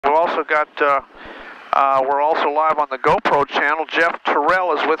also got, we're also live on the GoPro channel. Jeff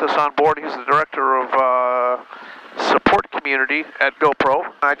Terrell is with us on board. He's the director of support community at GoPro.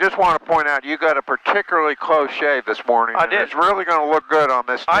 I just want to point out you got a particularly close shave this morning. I did. It's really going to look good on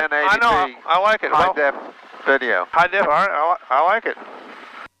this 1080p I know. I like it. high def video. High def. All right. I like it.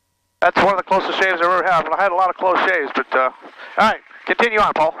 That's one of the closest shaves I've ever had. I had a lot of close shaves, but all right. Continue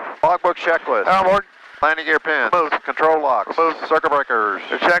on, Paul. Logbook checklist. On board. Landing gear pins. Moved. Control locks. Moved. Circuit breakers.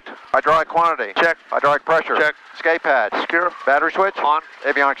 They're checked. Hydraulic quantity. Check. Hydraulic pressure. Check. Skate pad. Secure. Battery switch. On.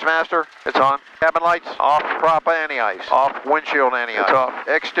 Avionics master. It's on. Cabin lights. Off. Prop anti-ice. Off. Windshield anti-ice. It's off.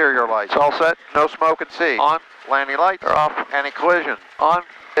 Exterior lights. It's all set. No smoke at sea. On. Landing lights. They're off. Anti-collision. On.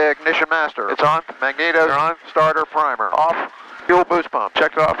 Ignition master. It's on. Magnetos. They're on. Starter primer. Off. Fuel boost pump.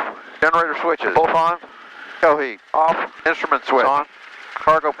 Checked off. Generator switches. Both on. Coheat. Off. Instrument switch. It's on.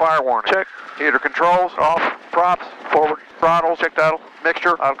 Cargo fire warning. Check. Heater controls. Off. Props. Forward. Throttles. Checked idle.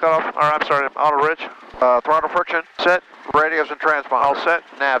 Mixture. Auto cutoff. Or I'm sorry, auto rich. Throttle friction. Set. Radios and transponders. All set.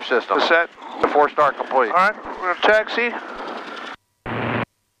 Nav system. Set. Before start complete. All right, we're going to taxi.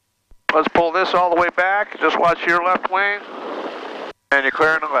 Let's pull this all the way back. Just watch your left wing. And you're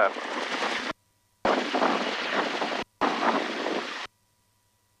clearing the left.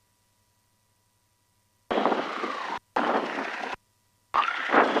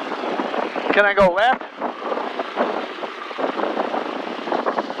 Can I go left?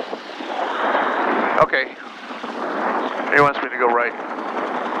 Okay. He wants me to go right.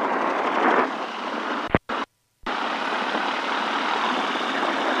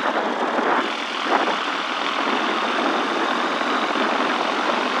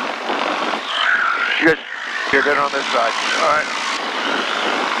 Good. You're good on this side. All right.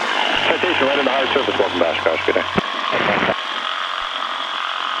 Citation right into high surface. Welcome to Oshkosh. Good day.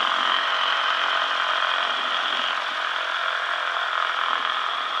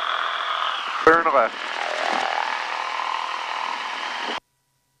 Clearing the left.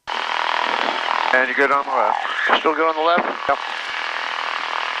 And you're good on the left. Still good on the left? Yep.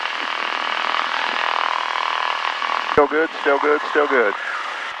 Still good, still good, still good.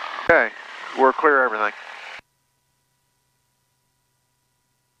 Okay, we're clear everything.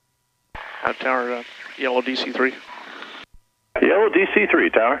 Tower, yellow DC-3. Yellow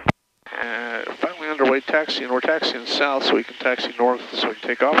DC-3, tower. Finally underway taxiing. We're taxiing south so we can taxi north so we can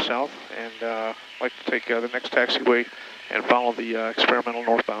take off south. And I'd like to take the next taxiway and follow the experimental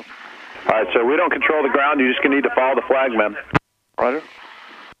northbound. All right, so we don't control the ground. You're just going to need to follow the flag, man. Roger.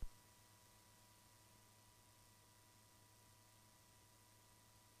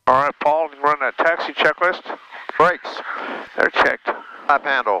 All right, Paul, you run that taxi checklist. Brakes. They're checked. Flap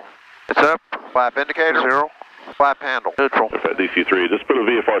handle. It's up. Flap indicator. 0. Flap handle. Neutral. DC-3, just put a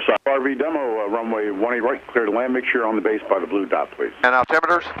VFR side. RV demo, runway 18 right, clear to land. Make sure you're on the base by the blue dot, please. And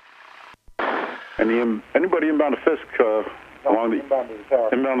altimeters. Anybody inbound to Fisk, along the inbound to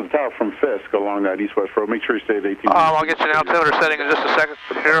the tower from Fisk along that east-west road. Make sure you stay at 18. I'll get you an altimeter setting in just a second.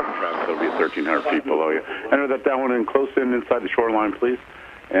 Here. That'll be 1,300 feet below you. Enter that downwind and close in inside the shoreline, please,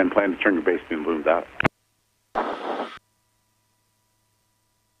 and plan to turn your base to the blue dot.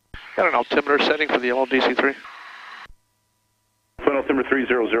 Got an altimeter setting for the yellow DC-3. Twin altimeter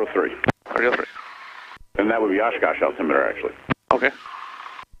 3003. 303. And that would be Oshkosh altimeter, actually. Okay.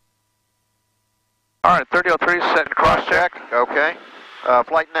 All right, 3003 set and cross check. Okay.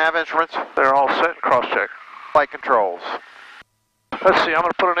 Flight nav instruments. They're all set and cross check. Flight controls. Let's see, I'm going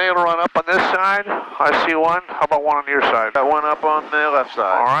to put an aileron up on this side. I see one. How about one on your side? Got one up on the left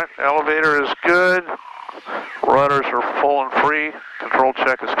side. All right, elevator is good. Rudders are full and free. Control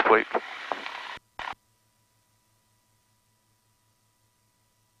check is complete.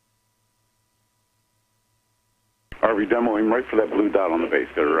 RV demoing right for that blue dot on the base.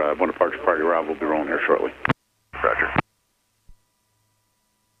 They're one departure party arrival will be rolling here shortly. Roger.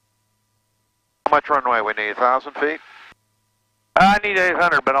 How much runway we need? 1,000 feet? I need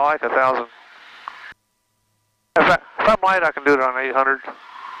 800, but I like 1,000. If I'm light, I can do it on 800.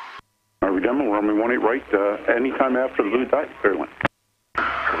 RV demo, runway 18 right. Anytime after the blue dot, clear land.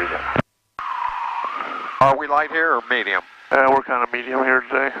 Are we light here or medium? We're kind of medium here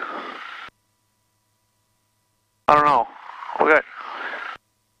today. I don't know.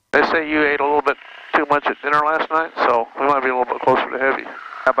 They say you ate a little bit too much at dinner last night, so we might be a little bit closer to heavy.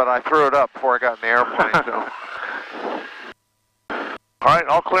 Yeah, but I threw it up before I got in the airplane. So. All right,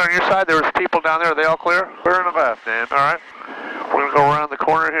 all clear on your side. There was people down there. Are they all clear? Clear on the left, Dan. All right. We're going to go around the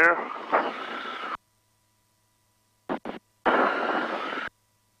corner here.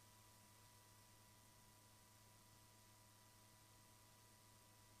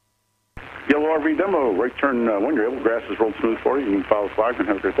 Yellow RV demo, right turn when you're able. Grass is rolled smooth for you. You can follow the flag and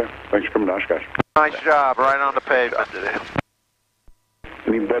have a great day. Thanks for coming to Oshkosh. Nice job, right on the pavement.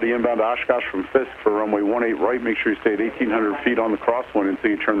 Anybody inbound to Oshkosh from Fisk for runway 18 right, make sure you stay at 1,800 feet on the crosswind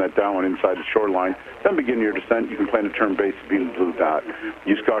until you turn that downwind inside the shoreline. Then begin your descent. You can plan to turn base to be the blue dot.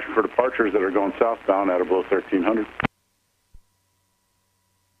 Use caution for departures that are going southbound at or below 1,300.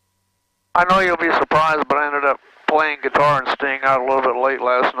 I know you'll be surprised, but I ended up playing guitar and staying out a little bit late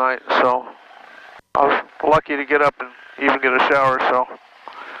last night, so I was lucky to get up and even get a shower, so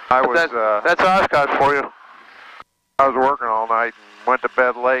that's Oshkosh for you. I was working all night and went to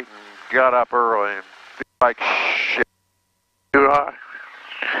bed late and got up early and feel like shit.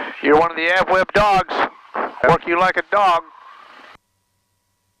 You're one of the AvWeb dogs. Work you like a dog.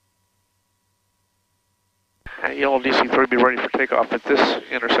 And yellow DC-3 be ready for takeoff at this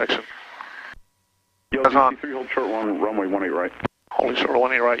intersection. Yellow DC-3, hold short runway 18 right. Holding short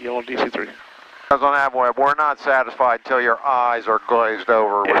 18 right, yellow DC-3. As on AvWeb, we're not satisfied until your eyes are glazed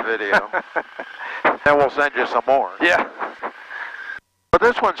over with video. Then we'll send you some more. Yeah. But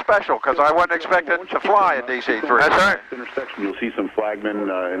this one's special because I wasn't expecting to fly a DC-3. That's right. Intersection, you'll see some flagmen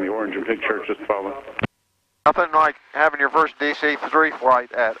in the orange and pink shirts just following. Nothing like having your first DC-3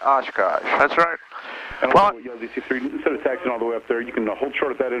 flight at Oshkosh. That's right. And also, DC-3, instead of taxiing all the way up there, you can hold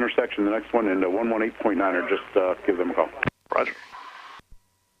short at that intersection, the next one, in 118.9, or just give them a call. Roger.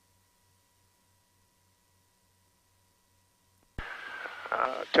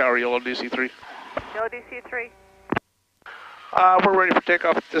 Tower, yellow DC-3. Yellow DC-3. We're ready for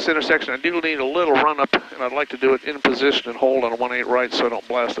takeoff at this intersection. I do need a little run up, and I'd like to do it in position and hold on 18 right so I don't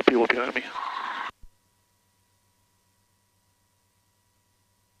blast the people behind me.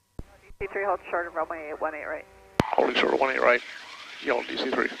 DC-3, hold short of runway 18 right. Holding short of 18 right, yellow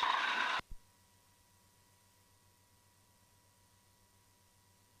DC-3.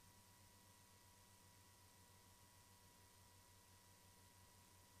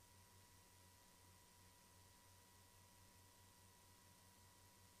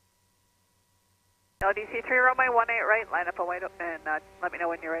 Yellow DC-3, runway 18 right, line up and wait, and let me know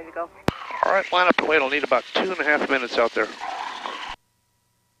when you're ready to go. All right, line up and wait. I'll need about 2.5 minutes out there.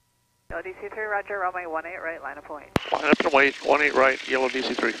 Yellow DC-3, roger, runway 18 right, line up and wait. Line up and wait, 18 right, yellow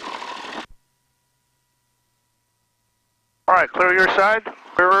DC-3. All right, clear your side.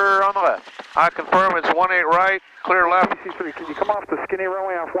 Clear on the left. I confirm it's 18 right, clear left. DC-3, can you come off the skinny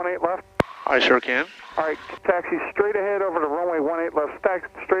runway off 18 left? I sure can. All right, taxi straight ahead over to runway 18 left. Stack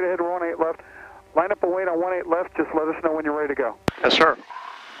straight ahead to 18 left. Line up and wait on 18 left. Just let us know when you're ready to go. Yes, sir.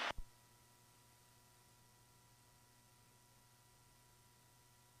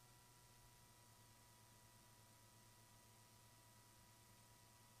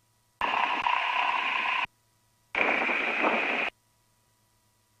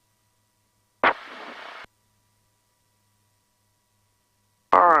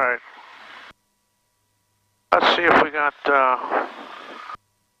 All right. Let's see if we got,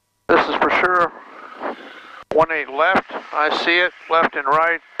 this is for sure 18 left. I see it, left and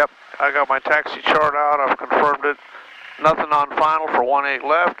right. Yep, I got my taxi chart out. I've confirmed it. Nothing on final for 18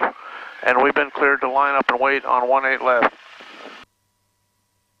 left. And we've been cleared to line up and wait on 18 left.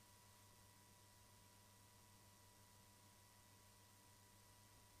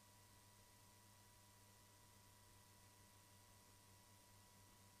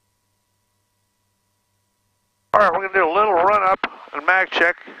 All right, we're going to do a little run up and mag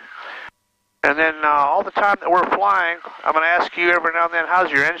check. And then all the time that we're flying, I'm going to ask you every now and then,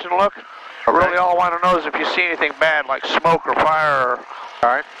 how's your engine look? Okay. Really all I want to know is if you see anything bad, like smoke or fire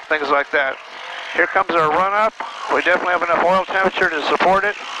or things like that. Here comes our run up. We definitely have enough oil temperature to support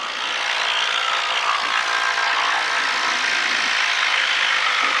it.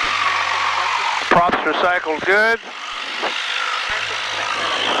 Props recycled good.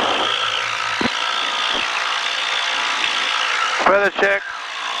 Feather check.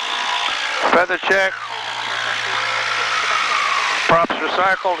 Feather check. Props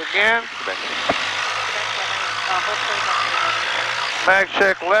recycled again. Mag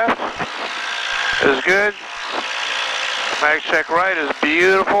check left is good. Mag check right is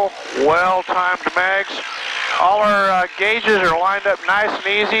beautiful. Well-timed mags. All our gauges are lined up nice and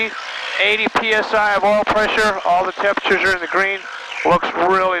easy. 80 psi of oil pressure. All the temperatures are in the green. Looks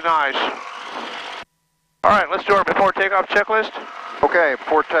really nice. All right, let's do our before takeoff checklist. Okay,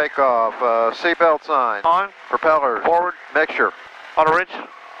 before takeoff, seatbelt sign. On. Propellers. Forward. Mixture. Auto wrench.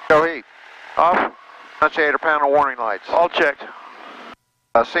 Show heat. Off. Annunciator panel warning lights. All checked.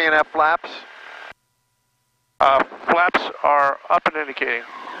 CNF flaps. Flaps are up and indicating.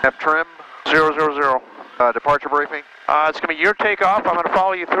 F trim. 000. Departure briefing. It's going to be your takeoff. I'm going to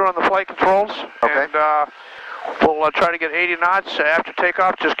follow you through on the flight controls. Okay. And we'll try to get 80 knots after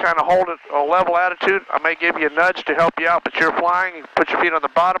takeoff. Just kind of hold it a level attitude. I may give you a nudge to help you out, but you're flying. You put your feet on the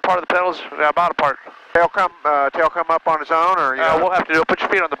bottom part of the pedals. Bottom part. Tail come up on its own, or we'll have to do it. Put your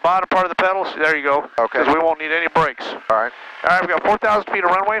feet on the bottom part of the pedals. There you go. Okay. Because we won't need any brakes. All right. All right, we've got 4,000 feet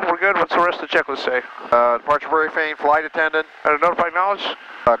of runway. We're good. What's the rest of the checklist say? Departure briefing, flight attendant. Notify knowledge.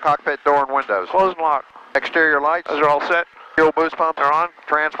 Cockpit door and windows. Close and lock. Exterior lights. Those are all set. Fuel boost pump. They're on.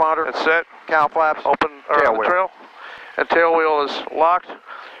 Transponder. It's set. Cow flaps. Open tail the wheel. trail. The tail wheel is locked.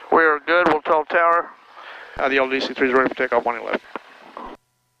 We are good. We'll tell tower. The old DC-3 is ready for takeoff. 1 left.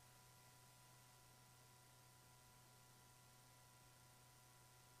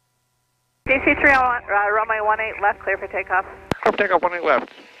 DC-3 on runway 18 left, clear for takeoff. Clear for takeoff. 1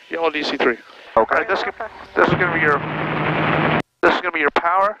 left. Yellow DC-3. Okay. All right, this is going to be your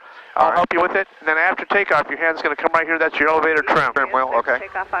power. I'll help you with it. And then after takeoff, your hand's going to come right here. That's your elevator trim. Trim wheel. Okay.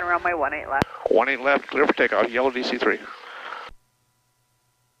 Takeoff on runway 18 left. 18 left. Clear for takeoff. Yellow DC-3.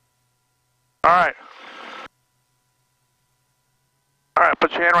 All right. All right,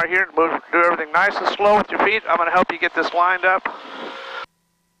 put your hand right here and move. Do everything nice and slow with your feet. I'm going to help you get this lined up.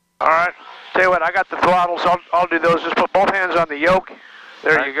 All right. Tell you what, I got the throttles. I'll do those. Just put both hands on the yoke.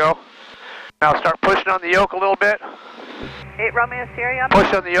 There you go. Now start pushing on the yoke a little bit. 8 Romeo Sierra.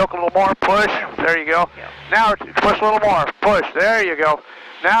 Push on the yoke a little more. Push. There you go. Now push a little more. Push. There you go.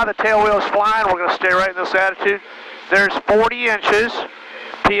 Now the tail wheel's flying. We're going to stay right in this attitude. There's 40 inches.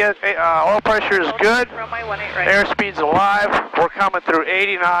 Oil pressure is good. Airspeed's alive. We're coming through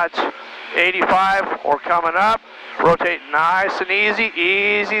 80 knots. 85. We're coming up. Rotate nice and easy.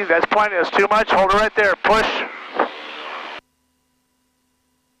 Easy. That's plenty. That's too much. Hold it right there. Push.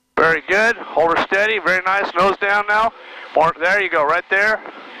 Very good. Hold her steady. Very nice. Nose down now. More. There you go. Right there.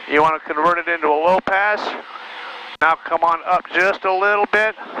 You want to convert it into a low pass. Now come on up just a little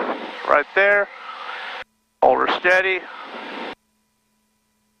bit. Right there. Hold her steady.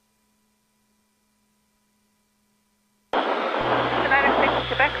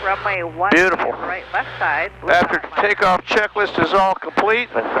 Quebec, runway 1. Beautiful. Right, left side. After takeoff checklist is all complete.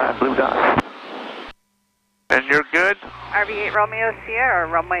 Left side, blue dot. And you're good. RV8 Romeo Sierra,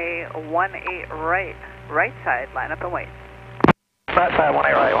 runway 18 right. Right side, line up and wait. Right side,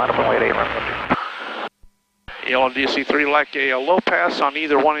 18 right, line up and wait, 8 right. Yellow DC-3 like a low pass on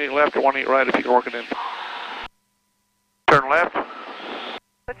either 18 left or 18 right if you can work it in. Turn left.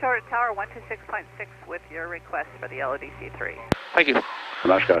 Switch over to tower 126.6 with your request for the yellow DC-3. Thank you.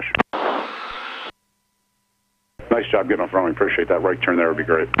 Oshkosh. Nice job getting off runway. Appreciate that. Right turn there would be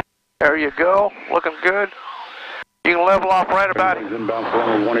great. There you go. Looking good. You can level off right about it. Inbound for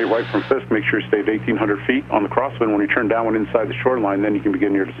runway 18 right from Fisk. Make sure you stay at 1,800 feet on the crosswind. When you turn downwind inside the shoreline, then you can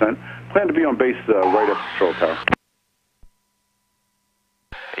begin your descent. Plan to be on base right up the control tower.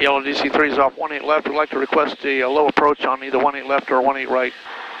 Yellow DC-3 is off 18 left. We'd like to request a low approach on either 18 left or 18 right.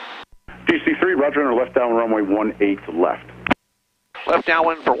 DC-3, roger, and left down runway 18 left. Left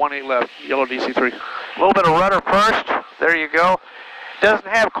downwind for 18 left. Yellow DC-3. A little bit of rudder first. There you go. Doesn't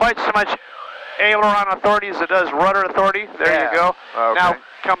have quite so much aileron authority as it does rudder authority. There you go. Okay. Now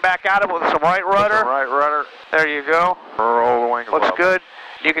come back out of it with some right rudder. Right rudder. There you go. Roll the wing. Looks good.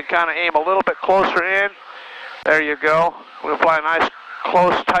 You can kind of aim a little bit closer in. There you go. We'll fly a nice,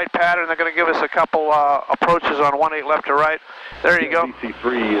 close, tight pattern. They're going to give us a couple approaches on 18 left to right. There you go.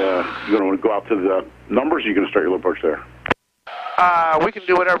 DC-3, you're going to want to go out to the numbers, or you're going to start your low approach there? We can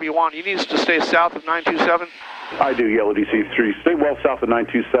do whatever you want. You need us to stay south of 927? I do, yellow DC-3. Stay well south of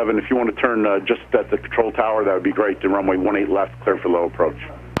 927. If you want to turn just at the control tower, that would be great. Then runway 18 left, clear for low approach.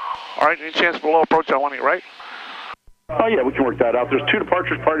 All right, any chance for low approach on 18 right? Oh, yeah, we can work that out. There's 2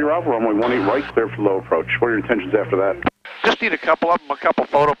 departures part of your route. Runway 18 right, clear for low approach. What are your intentions after that? Just need a couple of them, a couple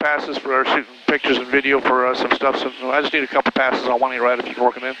photo passes for our shooting pictures and video for some stuff. So I just need a couple passes on 18 right if you can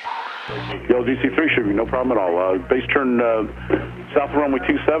work it in. Yellow DC-3 should be no problem at all. Base turn south of runway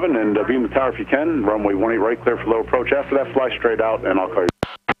 27 and be in the tower if you can. Runway 18 right, clear for low approach. After that, fly straight out and I'll call you.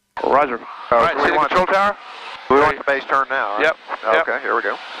 Roger. All right, see the control tower? We want the base turn now, right? Yep. Okay, here we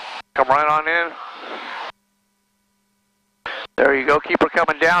go. Come right on in. There you go. Keep her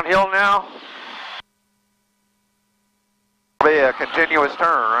coming downhill now. Be a continuous turn,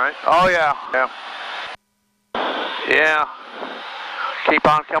 right? Oh, yeah. Yeah. Keep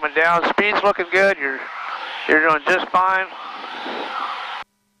on coming down. Speed's looking good. You're doing just fine.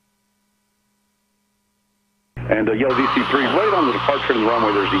 And yellow DC-3, right on the departure of the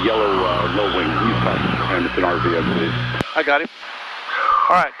runway, there's a yellow low wing. He's tight, and it's an RV, I believe. I got him.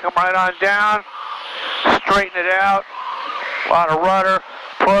 All right, come right on down. Straighten it out. A lot of rudder.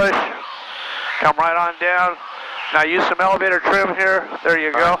 Push. Come right on down. Now use some elevator trim here. There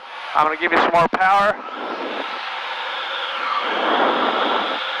you go. I'm going to give you some more power.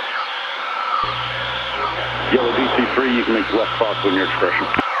 Yellow DC-3, you can make the left cross in your expression.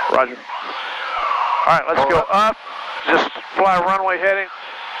 Roger. All right, let's go up. Just fly runway heading.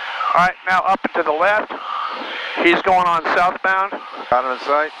 All right, now up and to the left. He's going on southbound. Got him in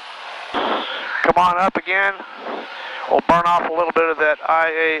sight. Come on up again. We'll burn off a little bit of that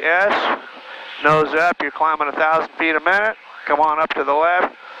IAS. Nose up, you're climbing 1,000 feet a minute. Come on up to the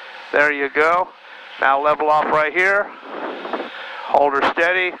left. There you go. Now level off right here. Hold her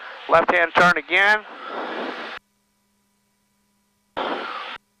steady. Left-hand turn again.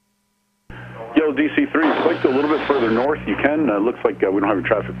 Yellow DC-3, flick to a little bit further north. You can. Looks like we don't have any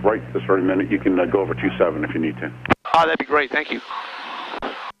traffic right this very minute. You can go over 27 if you need to. Oh, that'd be great. Thank you.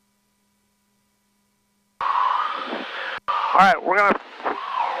 All right, we're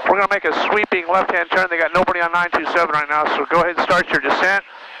gonna make a sweeping left-hand turn. They got nobody on 927 right now, so go ahead and start your descent,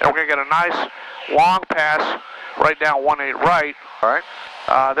 and we're gonna get a nice long pass right down 18 right. All right.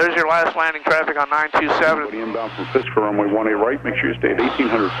 There's your last landing traffic on 927. Everybody inbound from Fisk for runway 18 right. Make sure you stay at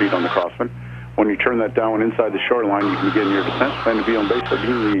 1,800 feet on the crosswind. When you turn that down inside the shoreline, you can begin your descent. Plan to be on base by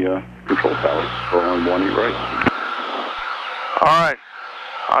being the control tower for runway 18 right. All right.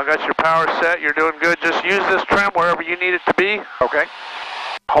 I got your power set. You're doing good. Just use this trim wherever you need it to be. Okay.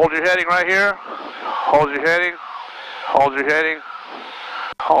 Hold your heading right here. Hold your heading. Hold your heading.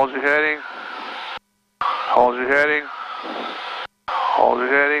 Hold your heading. Hold your heading. Hold your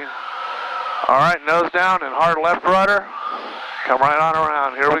heading. All right, nose down and hard left rudder. Come right on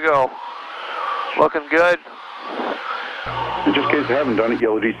around. Here we go. Looking good. In just case you haven't done it,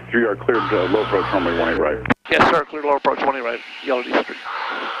 Yellow DC-3 are cleared low approach runway 18 right. Yes, sir. Clear low approach 18 right. Yellow DC-3.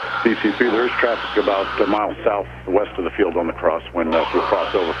 DC-3, there is traffic about a mile southwest of the field on the crosswind. So we'll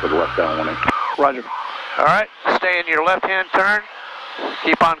cross over for the left down 18. Roger. All right, stay in your left-hand turn.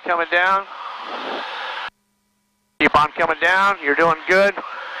 Keep on coming down. Keep on coming down. You're doing good.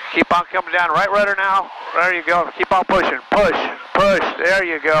 Keep on coming down. Right rudder now. There you go. Keep on pushing. Push. Push. There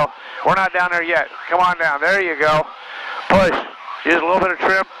you go. We're not down there yet. Come on down. There you go. Push. Use a little bit of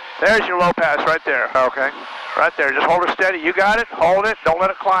trim. There's your low pass right there. Okay. Right there. Just hold it steady. You got it. Hold it. Don't let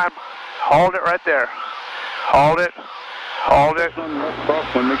it climb. Hold it right there. Hold it. Hold it.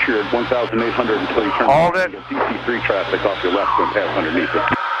 Crosswind, make sure you're at 1,800 until you turn. Hold it. DC-3 traffic off your left and pass underneath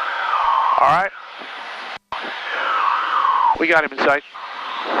it. All right. We got him in sight.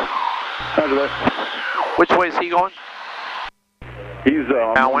 Roger that. Which way is he going? He's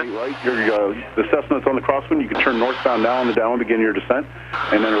on downwind. the right. The Cessna's on the crosswind. You can turn northbound now on the downwind, begin your descent,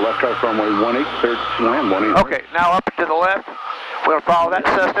 and then left drive runway 18, clear to land 18. Okay, now up and to the left. We're going to follow that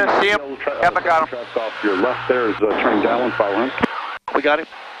Cessna. See him? Yep, I got him. Tracks off your left there is turning downwind, follow him. We got him.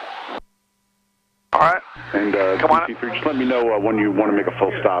 All right. And come on. DC-3, just let me know when you want to make a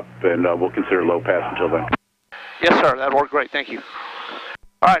full stop, and we'll consider low pass until then. Yes, sir. That'll work great. Thank you.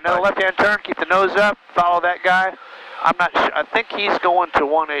 All right, now the left-hand turn. Keep the nose up. Follow that guy. I'm not sure. I think he's going to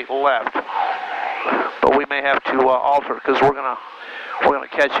 18 left, but we may have to alter because we're gonna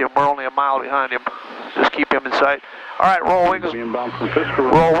catch him. We're only a mile behind him. Just keep him in sight. All right, roll wings. Inbound from Fisk,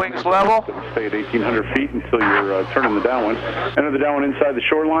 roll wings level. Stay at 1,800 feet until you're turning the downwind. Enter the downwind inside the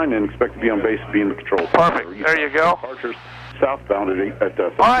shoreline and expect to be on base, be in the control. Perfect. There you go. Departures southbound at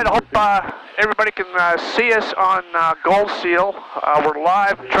all right, I hope everybody can see us on Gold Seal. We're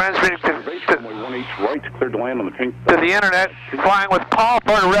live transmitting right, cleared to land on the pink. To the internet, flying with Paul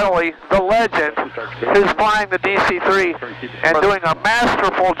Bertarelli, the legend, who's flying the DC-3 and doing a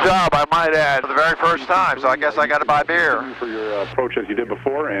masterful job, I might add. For the very first time, so I guess I got to buy beer. For your approach as you did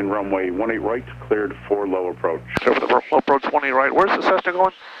before, and runway 18 right, cleared for low approach. Over the low approach 20 right. Where's the Cessna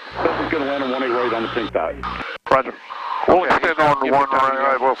going? Cessna's going to land on 18 right on the pink dot. Roger. We'll extend on to 1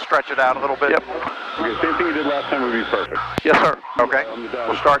 right. We'll stretch it out a little bit. Yep. Okay, same thing you did last time would be perfect. Yes, sir. Okay.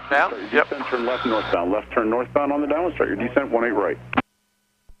 We'll start down. Yep. Descent, turn left northbound. Left turn northbound on the downwind. Start your descent 18 right.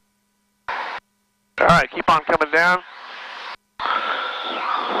 All right, keep on coming down.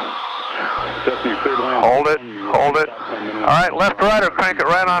 Cessna, you're clear to land. Hold it. Hold it. All right, left rudder, crank it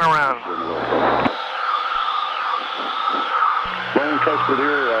right on around.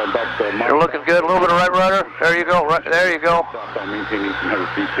 You're looking good. A little bit of right rudder. There you go. Right, there you go. I'm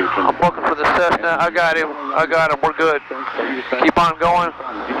looking for the Cessna. I got him. I got him. We're good. Keep on going.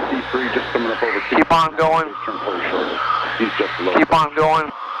 Keep on going. Keep on going.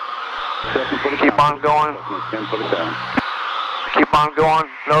 Keep on going. Keep on going.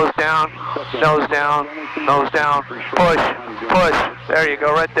 Nose down. Nose down. Nose down. Push. Push. There you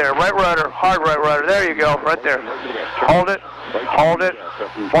go. Right there. Right rudder. Hard right rudder. There you go. Right there. Hold it. Hold it.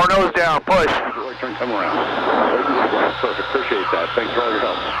 More nose down. Push. Right turn, come around. Perfect. Appreciate that. Thanks for all your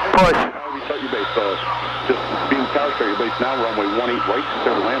help. Push. We start your base. Just being tower, start your base now. Runway 18 right.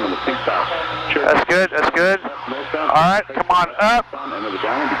 Clear to land on the pink top. That's good. That's good. All right. Come on up. Another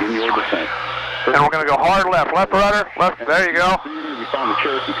down and begin your descent. And we're going to go hard left. Left rudder. Left. There you go. We found the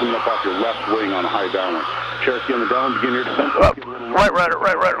Cherokee coming up off your left wing on a high downwind. Cherokee on the down. Begin your descent. Up. Right rudder.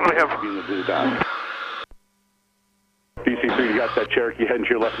 Right rudder. We have. Begin the blue down. DC-3, you got that Cherokee heading to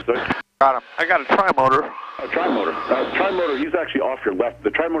your left. Got him. I got a tri-motor. Tri-motor. Tri-motor, he's actually off your left. The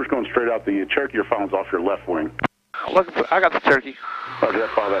tri-motor's going straight out. The Cherokee you're following's off your left wing. Look, I got the Cherokee. Roger,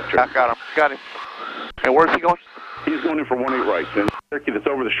 I follow that Cherokee. I got him. Got him. And where's he going? He's going in for 18 right. And Cherokee that's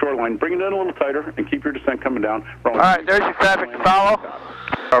over the shoreline, bring it in a little tighter and keep your descent coming down. All right, there's your traffic to follow.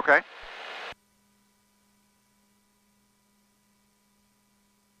 Okay.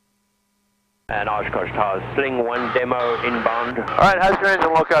 And Oshkosh Towers, Sling 1 demo inbound. All right, how's your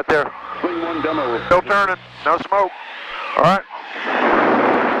engine look out there? Sling 1 demo. Still turning. No smoke. All right.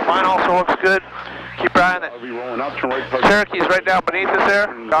 Mine also looks good. Keep your eye on it. I'll be rolling out. Turn right. Cherokee is right down beneath us there.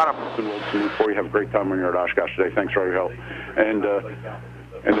 Got him. Before you have a great time when you're at Oshkosh today. Thanks for all your help. And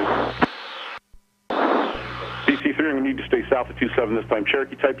DC-3, I'm going to need to stay south of 27 this time.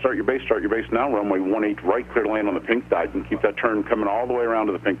 Cherokee type, start your base now. Runway 18 right, clear to land on the pink dot. And keep that turn coming all the way around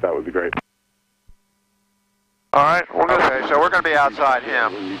to the pink dot would be great. All right, Okay, so we're going to be outside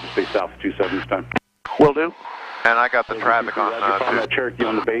him. We need to stay south of 27 this time. Will do. And I got the traffic on You're following that Cherokee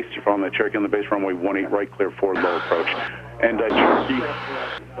on the base. You're following that Cherokee on the base. Runway 18 right, clear forward, low approach. And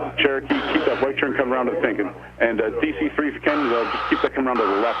Cherokee, keep that right turn coming around to the pink. And DC-3, if you can, just keep that coming around to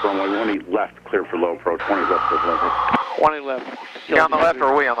the left. Runway 18 left, clear for low approach. 20 left, clear for low approach. 20 left. You on the left or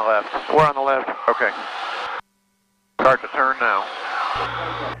are we on the left? We're on the left. Okay. Start to turn now.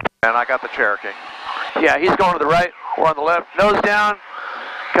 And I got the Cherokee. Yeah, he's going to the right. We're on the left. Nose down.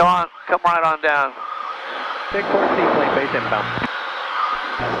 Come on. Come right on down. Big 4 seaplane base inbound.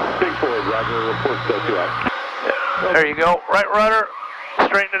 Big forward, Roger. Report to us. There you go. Right rudder.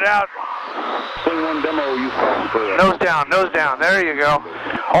 Straighten it out. Sling 1 demo, you for Nose down. Nose down. There you go.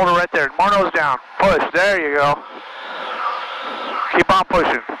 Hold it right there. More nose down. Push. There you go. Keep on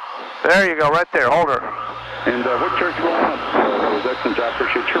pushing. There you go. Right there. Hold her. And what Cherokee rolling up? That was excellent job.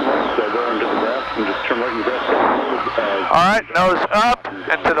 Appreciate your right. Go into the grass and just turn right in the grass. All right. Nose up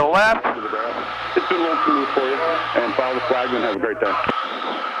and to the left. It's been a little smooth for you. And follow the flag and have a great day.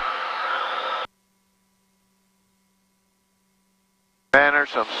 Man,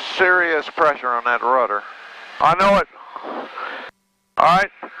 there's some serious pressure on that rudder. I know it. All right.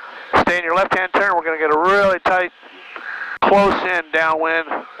 Stay in your left-hand turn. We're going to get a really tight, close-in downwind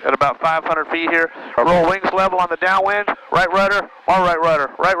at about 500 feet here. Roll wings level on the downwind. Right rudder. More right rudder.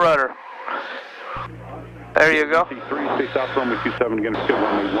 Right rudder. There you go. DC-3, stay south runway 27 again. Good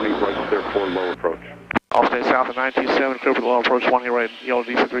runway 18 right there for low approach. I'll stay south of 927, clear for the low approach, 20 right, yellow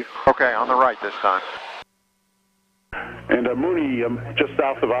DC-3. Okay, on the right this time. And Mooney, just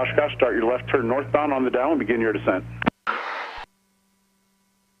south of Oshkosh, start your left turn northbound on the down and begin your descent.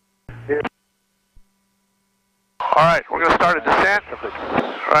 All right, we're going to start a descent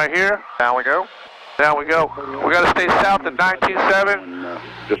right here. Down we go. Down we go. We got to stay south of 927.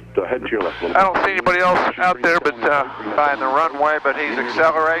 Just head to your left a little bit. I don't see anybody else out there, but By the runway, but he's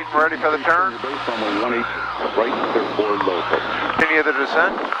accelerating, ready for the turn. Runway 18 right, clear forward, low approach. Continue the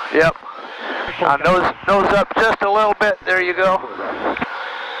descent. Yep. Nose up just a little bit. There you go.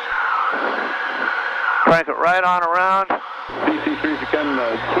 Crank it right on around. DC-3, if you can,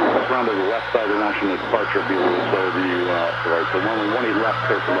 keep up around to the left side of the launch and the departure be a little slower than you right. So runway 18 left,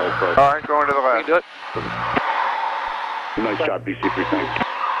 clear for low approach. All right, going to the You left. do it. Nice job, DC-3, thanks.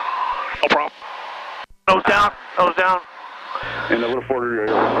 No problem. Nose down. Nose down. And a little further,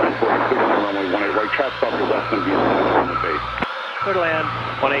 runway 18 right, traffic off your left and be on the base. Clear to land,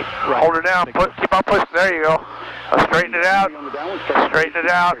 18 right. Hold her down. Keep on pushing. There you go. Straighten it out. Straighten it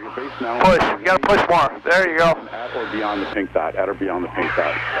out. Push. You got to push more. There you go. At or beyond the pink dot. At or beyond the pink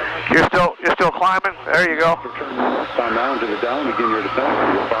dot. You're still climbing. There you go. Turn down to the down. Begin your descent.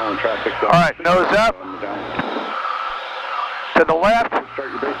 You're following traffic. All right. Nose up. To the left. Start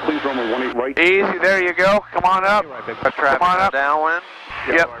your base, please. Runway 18 right. Easy. There you go. Come on up. Traffic on up. downwind.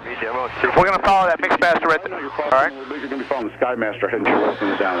 Yep. We're going to follow that mixed master right there. All right. You're going to be following the Skymaster heading to your left in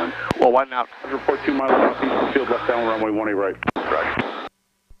the downwind. Well, widen out. Report 2 miles southeast of the field, left down, runway 18 right.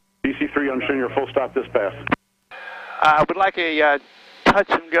 DC-3, understand your full stop this pass. I would like a touch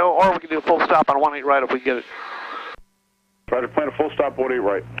and go, or we can do a full stop on 18 right if we get it. Try to plan a full stop 18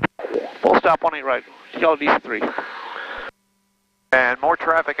 right. Full stop 18 right. Yellow DC-3. And more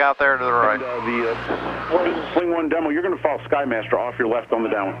traffic out there to the right. And the Sling 1 demo, you're going to follow Skymaster off your left on the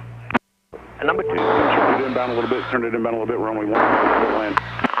down. And number 2. Turn it inbound a little bit, turn it inbound a little bit, runway 1, land.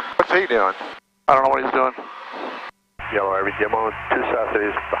 What's he doing? I don't know what he's doing. Yellow RV demo, 2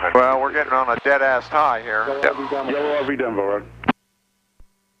 southeast behind. Well, we're getting on a dead-ass tie here. Yellow RV demo, right?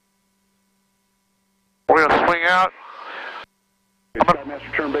 We're going to swing out.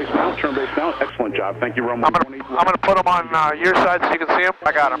 Skymaster, turn base now. Excellent job. Thank you, runway. I'm gonna put him on your side so you can see him.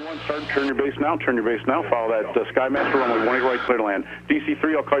 I got him. Start, turn your base now. Follow that Skymaster, runway 18 right, clear to land.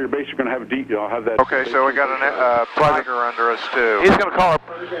 DC-3, I'll call your base. You're going to have I'll have that. Okay, so we got a Tiger under us too. He's gonna call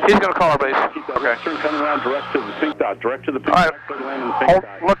our base. Okay. Turn coming around direct to the pink dot. All right. Clear to land in the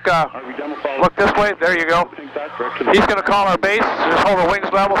pink dot. Look this way. There you go. He's gonna call our base. Just hold the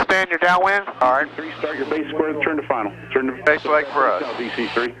wings level. Stay in your downwind. All right. 3, start your base square. Turn to final. Turn to base leg for us.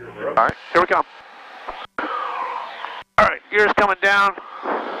 DC-3. All right. Here we come. All right. Gears coming down.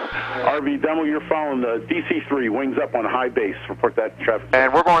 RV demo, you're following the DC-3. Wings up on high base. Report that traffic.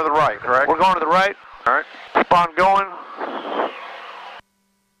 And we're going to the right, correct? We're going to the right. All right. Keep on going.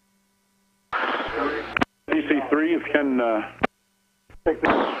 DC-3, if you can take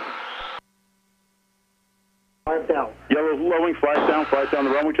this. Yellow low wing, fly it down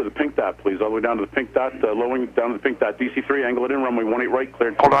the runway to the pink dot, please. All the way down to the pink dot, low wing down to the pink dot. DC-3, angle it in, runway 18 right,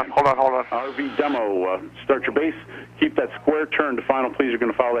 cleared. Hold on. RV demo, start your base. Keep that square turn to final, please. You're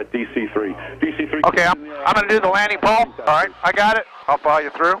going to follow that DC-3. DC-3. Okay, I'm going to do the landing pole. All right, I got it. I'll follow you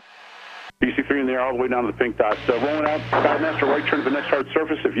through. DC-3 in the air all the way down to the pink dot. Rolling out, Skymaster, right turn to the next hard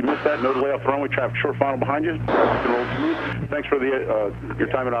surface. If you missed that, no delay off the runway, traffic short final behind you. Roll smooth. Thanks for your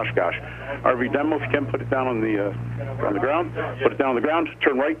time at Oshkosh. RV demo, if you can, put it down on the ground. Put it down on the ground.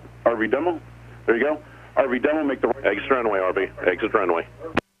 Turn right. RV demo. There you go. RV demo, make the right. Exit runway, RV. Exit runway.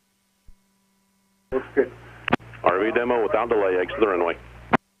 Looks good. RV demo without delay. Exit the runway.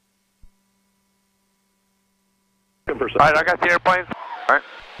 All right, I got the airplane. All right.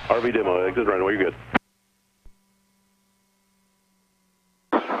 RV demo, exit runway, you're good.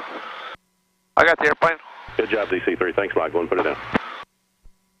 I got the airplane. Good job, DC-3. Thanks a lot. Go and put it down.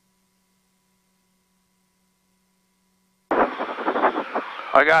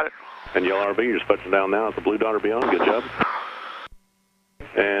 I got it. And yellow RV, you're just putting it down now. It's the blue dot or beyond. Good job.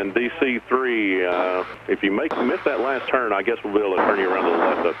 And DC-3, if you miss that last turn, I guess we'll be able to turn you around to the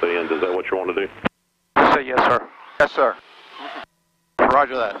left at the end. Is that what you want to do? Say yes, sir. Yes, sir.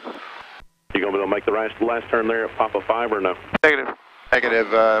 Roger that. You going to be able to make the last turn there at Papa 5 or no? Negative.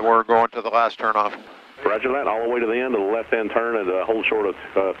 Negative. We're going to the last turn off. Roger that. All the way to the end of the left-hand turn and hold short of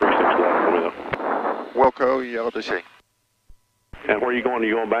 36 left. Wilco, yellow DC. And where are you going? Are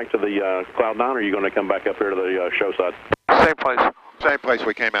you going back to the Cloud 9 or are you going to come back up here to the show side? Same place. Same place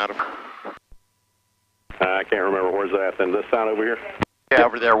we came out of. I can't remember. Where's that? And this side over here? Yeah,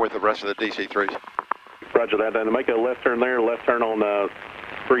 over there with the rest of the DC-3s. Roger that. Then make a left turn there. Left turn on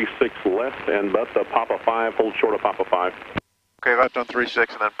 36 left, and but the Papa 5, hold short of Papa 5. Okay, left on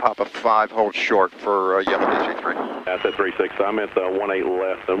 36, and then Papa 5, hold short for yellow DC-3. That's at 36. I'm at 18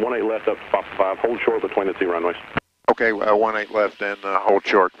 left, and 18 left up to Papa 5, hold short between the two runways. Okay, 18 left and hold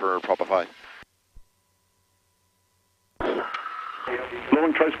short for Papa 5.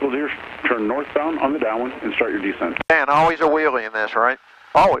 Low-wing tricycle deer, turn northbound on the downwind and start your descent. And always a wheelie in this, right?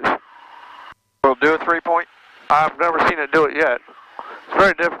 Always. We'll do a 3-point? I've never seen it do it yet. It's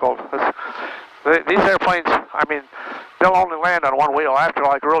very difficult. These airplanes, I mean, they'll only land on one wheel. I have to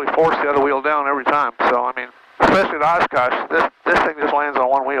like really force the other wheel down every time. So, I mean, especially the Oshkosh, this thing just lands on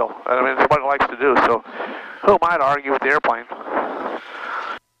one wheel. I mean, it's what it likes to do. So, who am I to argue with the airplane?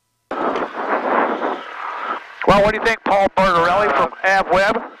 Well, what do you think, Paul Bertorelli from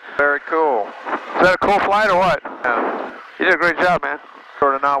AvWeb? Very cool. Is that a cool flight or what? Yeah. You did a great job, man.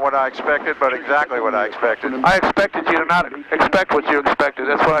 Sort of not what I expected, but exactly what I expected. I expected you to not expect what you expected.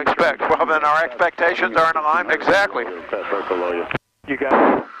 That's what I expect. Well, then our expectations are in alignment. Exactly. Right below you. You got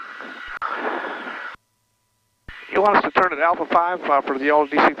it. You want us to turn at Alpha 5 for the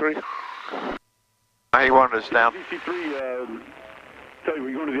old DC-3? He wanted us down. DC-3, tell you,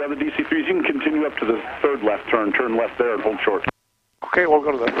 we're going to the other DC-3s. You can continue up to the third left turn. Turn left there and hold short. Okay, we'll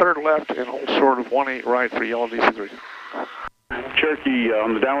go to the third left and hold short of 18 right for yellow DC-3. Cherokee,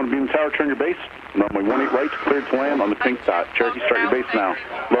 on the downwind beam tower, turn your base. Runway 18 right, cleared to land on the pink dot. Cherokee, start your base now.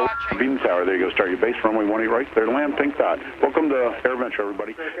 Low beam tower, there you go, start your base. Runway 18 right, clear to land, pink dot. Welcome to AirVenture,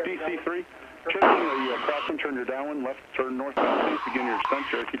 everybody. DC-3, Cherokee, the crossing, turn your downwind, left, turn northbound, please begin your descent.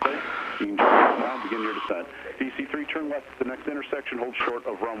 Cherokee, take. You can turn now, begin your descent. DC-3, turn left at the next intersection, hold short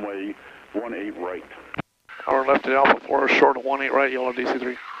of runway 18 right. Our left at Alpha 4, short of 18 right, yellow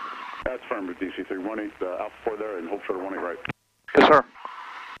DC-3. That's firm with DC-3, 18 Alpha 4 there, and hold short of 18 right. Yes, sir.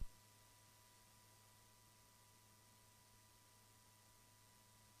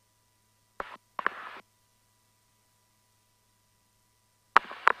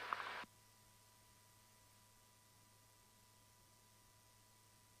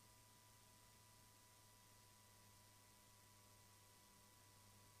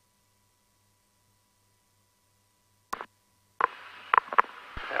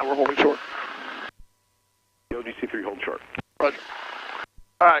 Yeah, we're holding short. Yo, DC-3, hold short. Roger.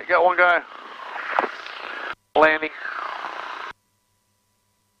 All right, got one guy landing.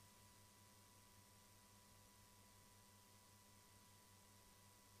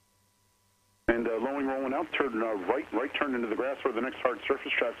 And lowering, rolling out, turn right turn into the grass where the next hard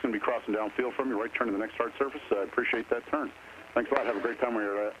surface. Traffic's going to be crossing downfield from you. Right turn to the next hard surface. I appreciate that turn. Thanks a lot. Have a great time on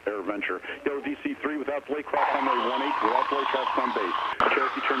your air venture. Yo, DC-3, without delay, cross runway 18. Without delay, traffic's on base.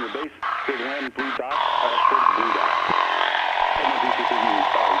 Cherokee, turn your base. Clear the land, blue dot. Clear the blue dot.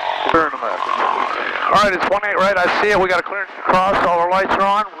 Turn left. All right, it's 18 right. I see it. We got a clearance to cross. All our lights are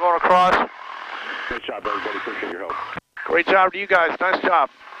on. We're going across. Nice job, everybody. Appreciate your help. Great job to you guys. Nice job.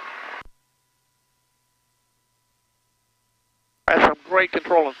 That's some great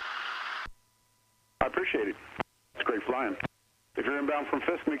controlling. I appreciate it. It's great flying. If you're inbound from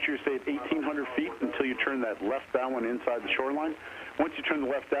Fisk, make sure you stay at 1,800 feet until you turn that left downwind inside the shoreline. Once you turn the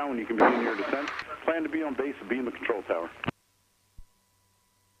left downwind, you can begin your descent. Plan to be on base and be in the control tower.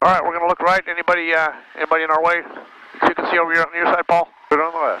 All right, we're going to look right. Anybody in our way that you can see over here on your side, Paul? Put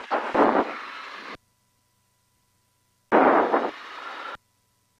on the left.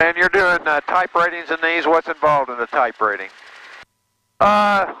 And you're doing type ratings in these. What's involved in the type rating?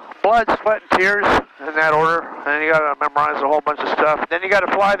 Blood, sweat, and tears in that order. And you got to memorize a whole bunch of stuff. Then you got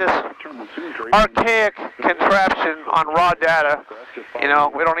to fly this archaic contraption on raw data. You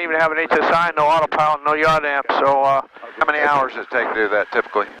know, we don't even have an HSI, no autopilot, no yaw damp. So, how many hours does it take to do that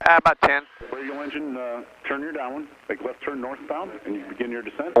typically? About 10. Radial engine, turn your downwind, make left turn northbound, and you begin your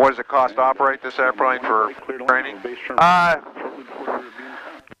descent. What does it cost to operate this airplane for training?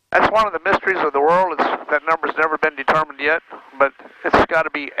 That's one of the mysteries of the world. That number's never been determined yet, but it's got to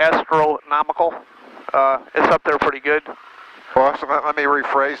be astronomical. It's up there pretty good. Well, so let me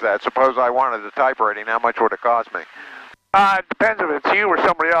rephrase that. Suppose I wanted the type rating, how much would it cost me? It depends if it's you or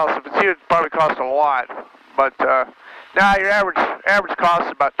somebody else. If it's you, it probably costs a lot. But now your average cost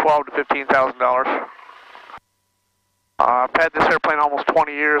is about $12,000 to $15,000. I've had this airplane almost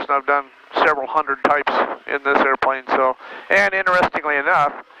 20 years, and I've done several hundred types in this airplane. So, and interestingly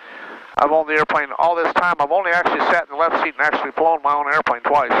enough, I've owned the airplane all this time. I've only actually sat in the left seat and actually flown my own airplane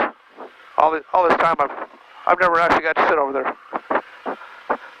twice. All this time, I've never actually got to sit over there.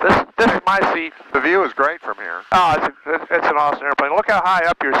 This is my seat. The view is great from here. Oh, it's an awesome airplane. Look how high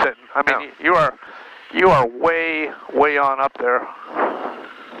up you're sitting. I mean, you are way on up there.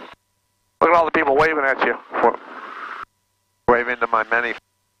 Look at all the people waving at you. Waving to my many.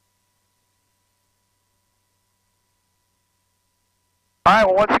 All right,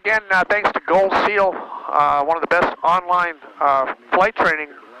 well, once again, thanks to Gold Seal, one of the best online flight training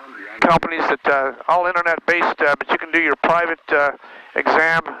companies that all internet-based, but you can do your private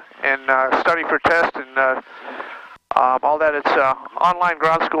exam and study for test and all that. It's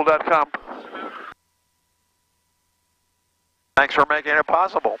onlinegroundschool.com. Thanks for making it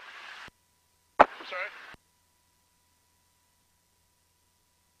possible. I'm sorry?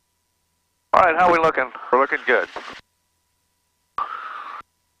 All right, how are we looking? We're looking good.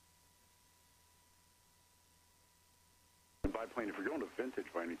 Biplane, if you're going to vintage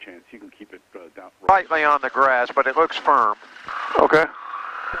by any chance, you can keep it down. Slightly on the grass, but it looks firm. Okay.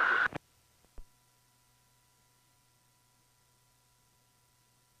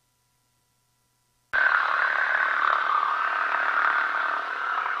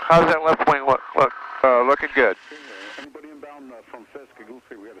 How's that left wing look? Looking good. Anybody inbound from Fisk, we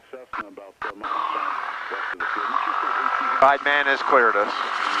had a Cessna about west of the field. Side man has cleared us.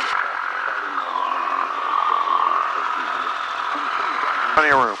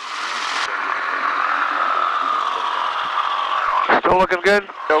 Plenty of room. Still looking good?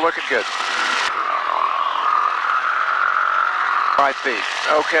 Still looking good. 5 feet.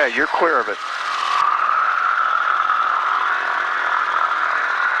 Okay, you're clear of it.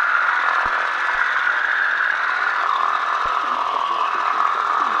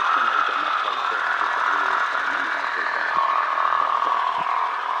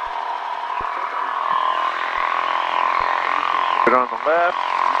 Put on the left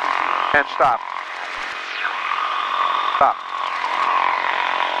and stop. Stop.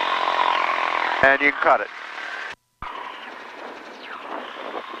 And you can cut it.